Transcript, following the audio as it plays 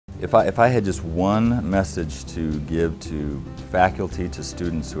If I had just one message to give to faculty, to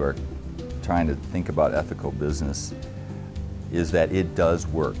students who are trying to think about ethical business, is that it does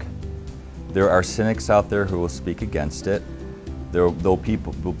work. There are cynics out there who will speak against it. There will be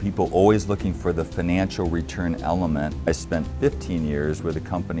people always looking for the financial return element. I spent 15 years with a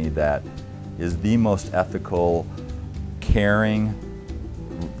company that is the most ethical, caring,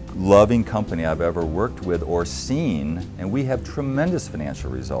 loving company I've ever worked with or seen, and we have tremendous financial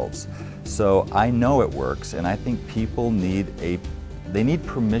results. So I know it works, and I think people need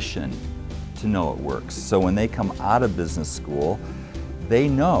permission to know it works. So when they come out of business school, they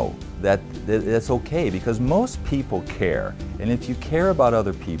know that it's okay, because most people care. And if you care about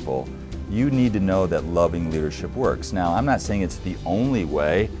other people, you need to know that loving leadership works. Now, I'm not saying it's the only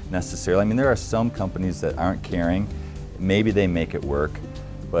way necessarily. I mean, there are some companies that aren't caring. Maybe they make it work.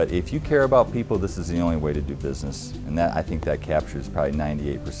 But if you care about people, this is the only way to do business. And I think that captures probably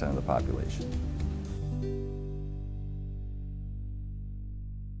 98% of the population.